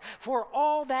ourselves for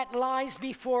all that lies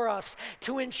before us,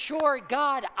 to ensure,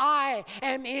 God, I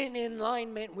am in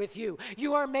alignment with you.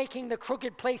 You are making the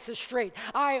crooked places straight.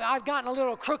 I've gotten a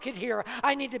little crooked here.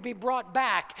 I need to be brought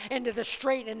back into the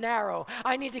straight and narrow.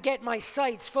 I need to get my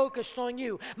sights focused on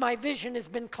you. My vision is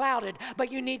been clouded, but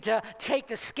you need to take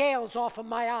the scales off of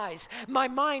my eyes. My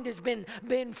mind has been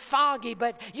foggy,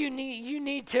 but you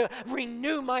need to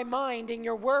renew my mind in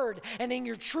your word and in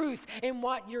your truth, in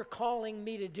what you're calling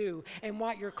me to do and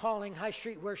what you're calling High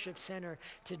Street Worship Center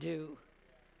to do.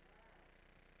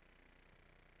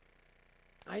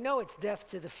 I know it's death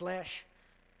to the flesh,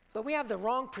 but we have the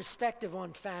wrong perspective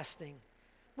on fasting.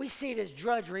 We see it as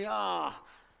drudgery.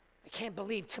 I can't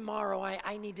believe tomorrow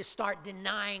I need to start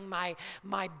denying my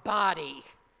body.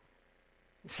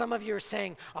 And some of you are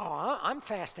saying, I'm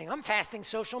fasting. I'm fasting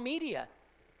social media.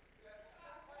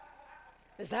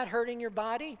 Is that hurting your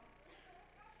body?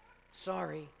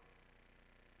 Sorry.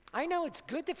 I know it's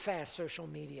good to fast social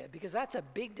media because that's a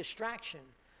big distraction.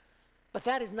 But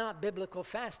that is not biblical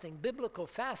fasting. Biblical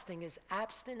fasting is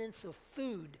abstinence of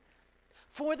food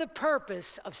for the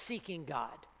purpose of seeking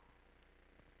God.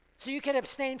 So you can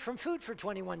abstain from food for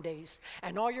 21 days,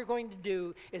 and all you're going to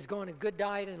do is go on a good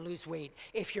diet and lose weight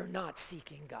if you're not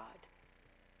seeking God.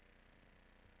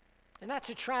 And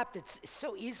that's a trap that's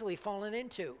so easily fallen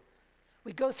into.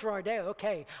 We go through our day,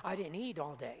 okay, I didn't eat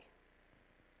all day.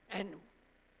 And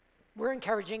we're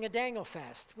encouraging a Daniel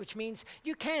fast, which means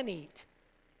you can eat,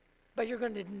 but you're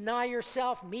going to deny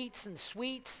yourself meats and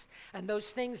sweets and those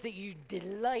things that you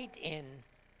delight in.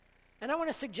 And I want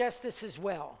to suggest this as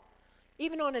well.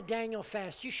 Even on a Daniel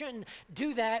fast, you shouldn't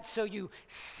do that so you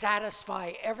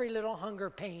satisfy every little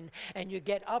hunger pain and you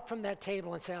get up from that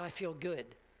table and say, I feel good.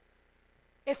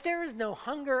 If there is no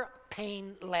hunger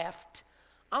pain left,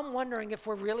 I'm wondering if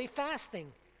we're really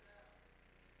fasting.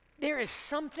 There is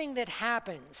something that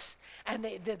happens, and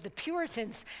the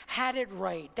Puritans had it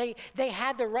right. They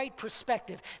had the right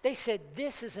perspective. They said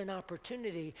this is an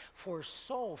opportunity for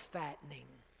soul fattening.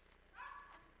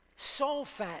 Soul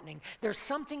fattening. There's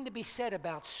something to be said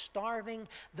about starving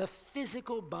the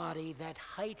physical body that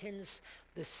heightens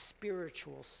the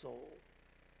spiritual soul.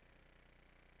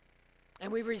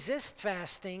 And we resist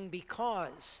fasting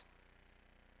because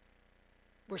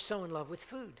we're so in love with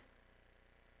food.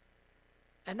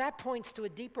 And that points to a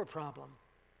deeper problem.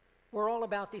 We're all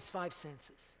about these five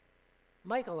senses.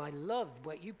 Michael, I loved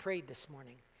what you prayed this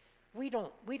morning. We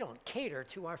don't cater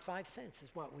to our five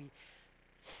senses, what we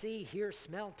see, hear,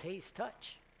 smell, taste,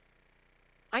 touch.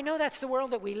 I know that's the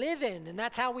world that we live in, and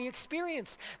that's how we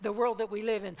experience the world that we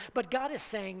live in. But God is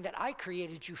saying that I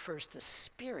created you first a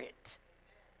spirit.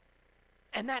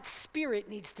 And that spirit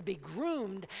needs to be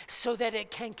groomed so that it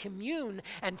can commune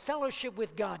and fellowship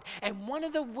with God. And one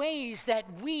of the ways that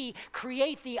we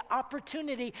create the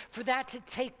opportunity for that to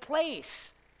take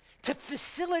place, to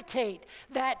facilitate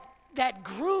that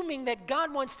grooming that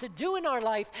God wants to do in our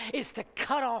life, is to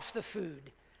cut off the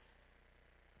food.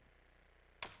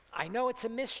 I know it's a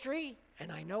mystery,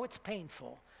 and I know it's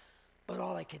painful, but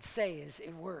all I could say is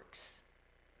it works.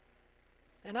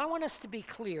 And I want us to be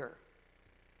clear.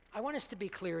 I want us to be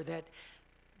clear that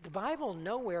The Bible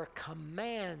nowhere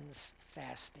commands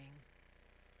fasting,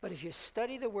 but if you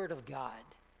study the Word of God,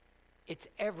 it's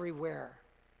everywhere.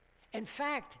 In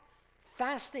fact,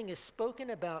 fasting is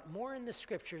spoken about more in the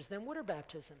Scriptures than water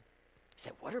baptism. You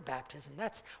say, water baptism,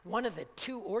 that's one of the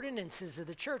 2 ordinances of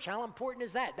the church. How important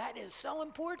is that? That is so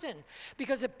important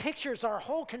because it pictures our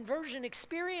whole conversion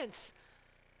experience.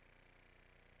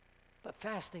 But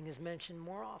fasting is mentioned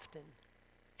more often.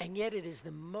 And yet it is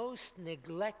the most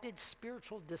neglected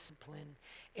spiritual discipline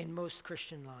in most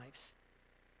Christian lives.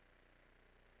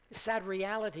 The sad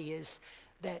reality is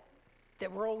that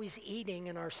we're always eating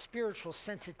and our spiritual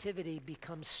sensitivity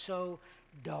becomes so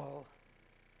dull.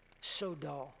 So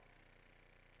dull.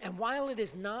 And while it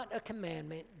is not a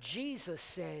commandment, Jesus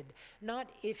said, not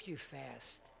if you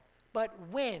fast, but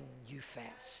when you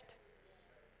fast.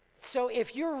 So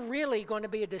if you're really going to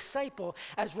be a disciple,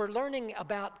 as we're learning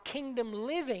about kingdom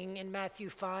living in Matthew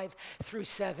 5 through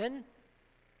 7,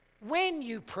 when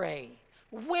you pray,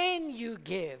 when you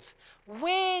give,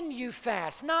 when you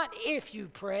fast, not if you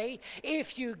pray,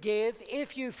 if you give,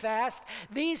 if you fast,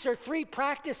 these are 3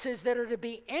 practices that are to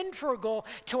be integral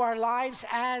to our lives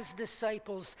as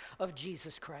disciples of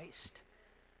Jesus Christ.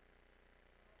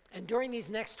 And during these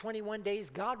next 21 days,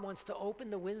 God wants to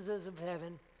open the windows of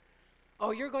heaven. Oh,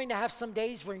 you're going to have some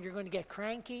days when you're going to get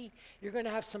cranky. You're going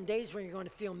to have some days when you're going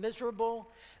to feel miserable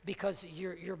because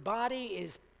your body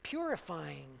is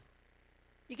purifying.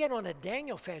 You get on a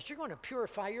Daniel fast, you're going to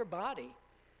purify your body.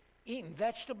 Eating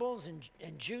vegetables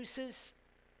and juices.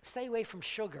 Stay away from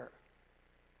sugar.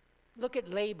 Look at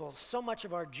labels. So much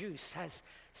of our juice has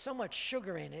so much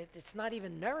sugar in it, it's not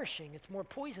even nourishing. It's more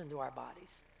poison to our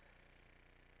bodies.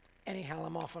 Anyhow,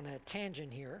 I'm off on a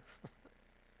tangent here.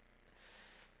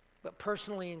 But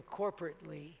personally and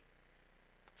corporately,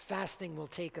 fasting will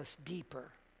take us deeper.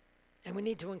 And we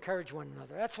need to encourage one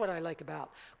another. That's what I like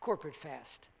about corporate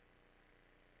fast.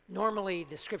 Normally,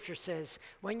 the scripture says,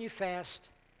 when you fast,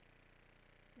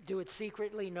 do it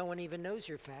secretly. No one even knows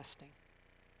you're fasting.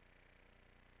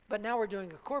 But now we're doing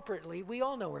it corporately. We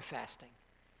all know we're fasting.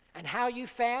 And how you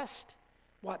fast,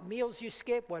 what meals you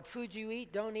skip, what foods you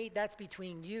eat, don't eat, that's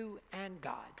between you and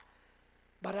God.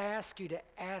 But I ask you to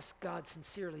ask God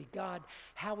sincerely, God,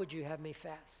 how would you have me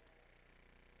fast?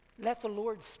 Let the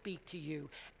Lord speak to you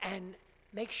and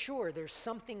make sure there's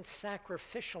something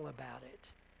sacrificial about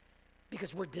it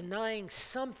because we're denying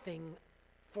something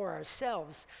for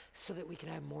ourselves so that we can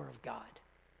have more of God.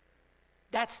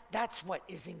 That's what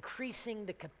is increasing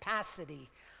the capacity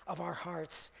of our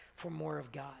hearts for more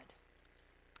of God.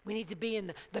 We need to be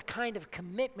in the kind of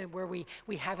commitment where we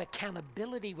have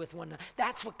accountability with one another.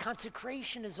 That's what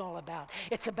consecration is all about.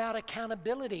 It's about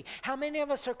accountability. How many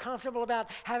of us are comfortable about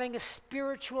having a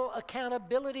spiritual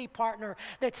accountability partner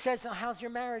that says, oh, how's your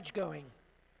marriage going?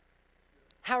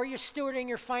 How are you stewarding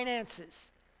your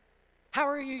finances? How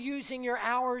are you using your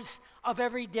hours of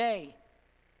every day?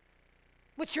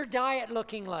 What's your diet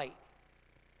looking like?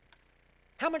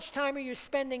 How much time are you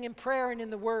spending in prayer and in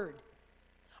the Word?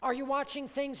 Are you watching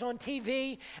things on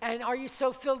TV and are you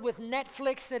so filled with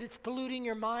Netflix that it's polluting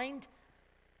your mind?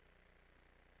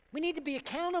 We need to be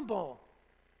accountable.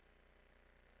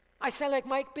 I say like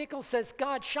Mike Bickle says,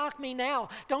 God, shock me now.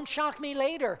 Don't shock me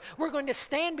later. We're going to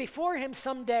stand before him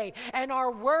someday and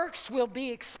our works will be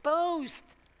exposed.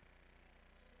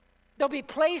 They'll be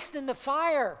placed in the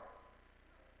fire.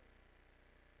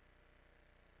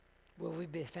 Will we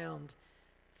be found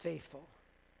faithful?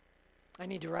 I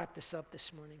need to wrap this up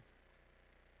this morning.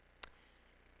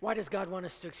 Why does God want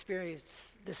us to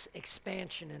experience this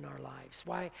expansion in our lives?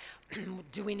 Why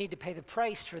do we need to pay the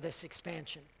price for this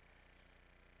expansion?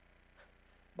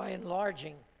 By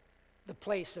enlarging the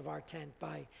place of our tent,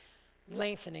 by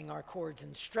lengthening our cords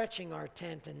and stretching our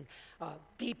tent and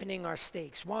deepening our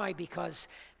stakes. Why? Because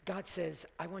God says,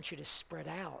 I want you to spread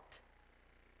out.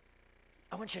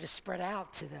 I want you to spread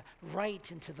out to the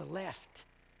right and to the left.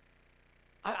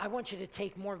 I want you to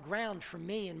take more ground for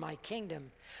me in my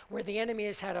kingdom. Where the enemy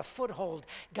has had a foothold,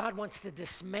 God wants to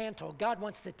dismantle. God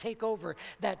wants to take over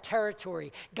that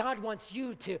territory. God wants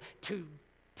you to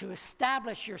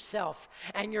establish yourself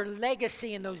and your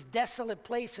legacy in those desolate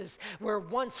places where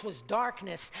once was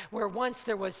darkness, where once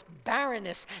there was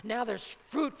barrenness. Now there's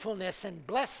fruitfulness and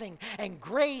blessing and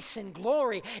grace and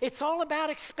glory. It's all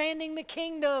about expanding the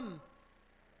kingdom.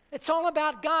 It's all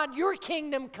about God, your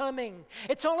kingdom coming.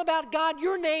 It's all about God,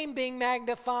 your name being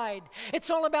magnified. It's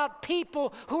all about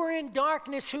people who are in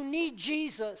darkness, who need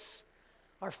Jesus,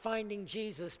 are finding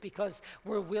Jesus because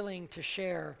we're willing to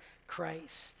share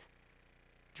Christ.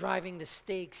 Driving the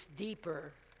stakes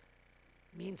deeper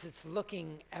means it's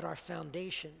looking at our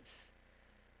foundations.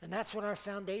 And that's what our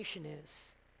foundation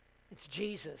is. It's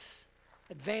Jesus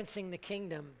advancing the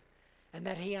kingdom, and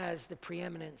that he has the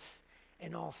preeminence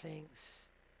in all things.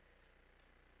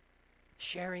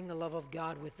 Sharing the love of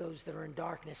God with those that are in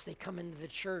darkness. They come into the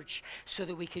church so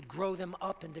that we could grow them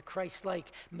up into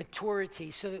Christ-like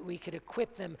maturity, so that we could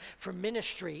equip them for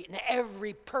ministry. And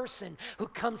every person who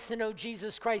comes to know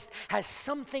Jesus Christ has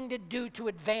something to do to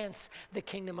advance the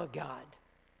kingdom of God,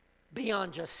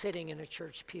 beyond just sitting in a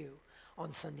church pew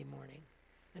on Sunday morning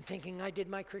and thinking, I did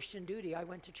my Christian duty. I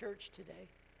went to church today.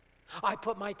 I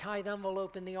put my tithe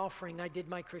envelope in the offering. I did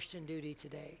my Christian duty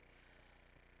today.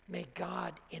 May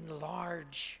God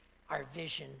enlarge our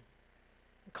vision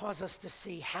and cause us to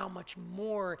see how much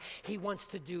more he wants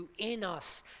to do in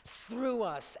us, through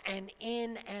us, and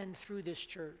in and through this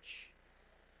church.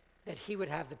 That he would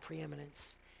have the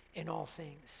preeminence in all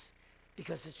things,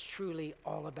 because it's truly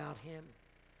all about him.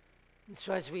 And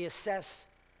so as we assess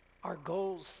our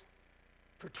goals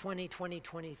for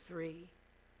 2023,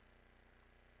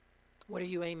 what are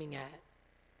you aiming at?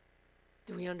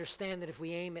 Do we understand that if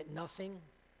we aim at nothing,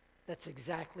 that's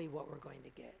exactly what we're going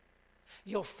to get?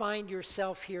 You'll find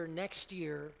yourself here next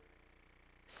year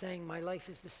saying, my life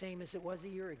is the same as it was a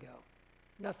year ago.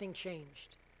 Nothing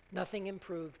changed. Nothing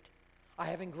improved. I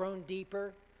haven't grown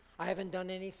deeper. I haven't done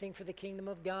anything for the kingdom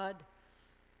of God.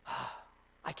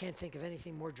 I can't think of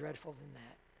anything more dreadful than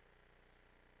that.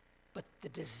 But the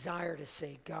desire to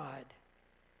say, God,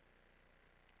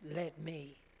 let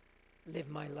me live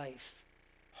my life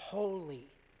wholly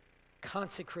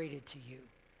consecrated to you,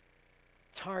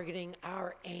 targeting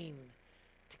our aim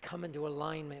to come into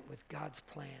alignment with God's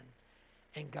plan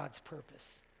and God's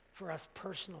purpose for us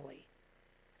personally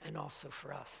and also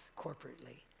for us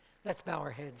corporately. Let's bow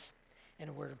our heads in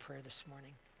a word of prayer this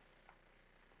morning.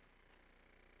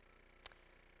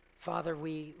 Father,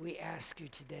 we ask you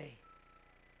today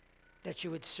that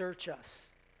you would search us,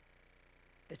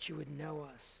 that you would know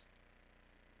us.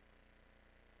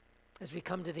 As we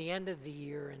come to the end of the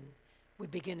year and we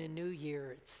begin a new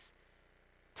year, it's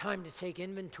time to take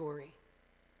inventory.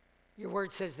 Your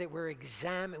word says that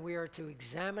we are to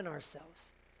examine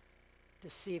ourselves to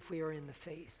see if we are in the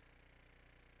faith.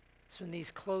 So in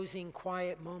these closing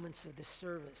quiet moments of the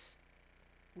service,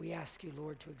 we ask you,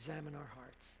 Lord, to examine our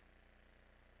hearts.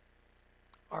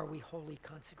 Are we wholly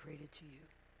consecrated to you?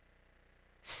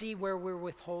 See where we're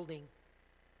withholding.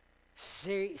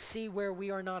 See where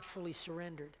we are not fully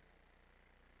surrendered.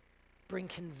 Bring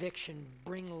conviction,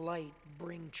 bring light,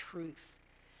 bring truth.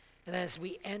 And as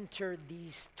we enter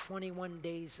these 21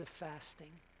 days of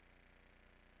fasting,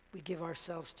 we give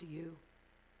ourselves to you.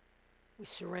 We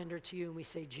surrender to you and we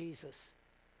say, Jesus,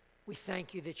 we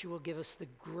thank you that you will give us the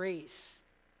grace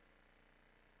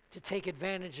to take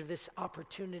advantage of this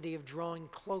opportunity of drawing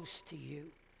close to you,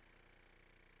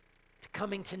 to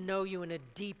coming to know you in a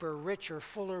deeper, richer,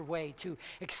 fuller way, to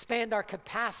expand our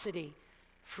capacity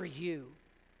for you.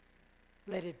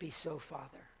 Let it be so,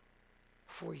 Father,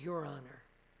 for your honor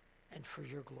and for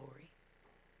your glory.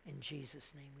 In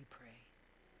Jesus' name we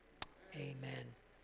pray. Amen.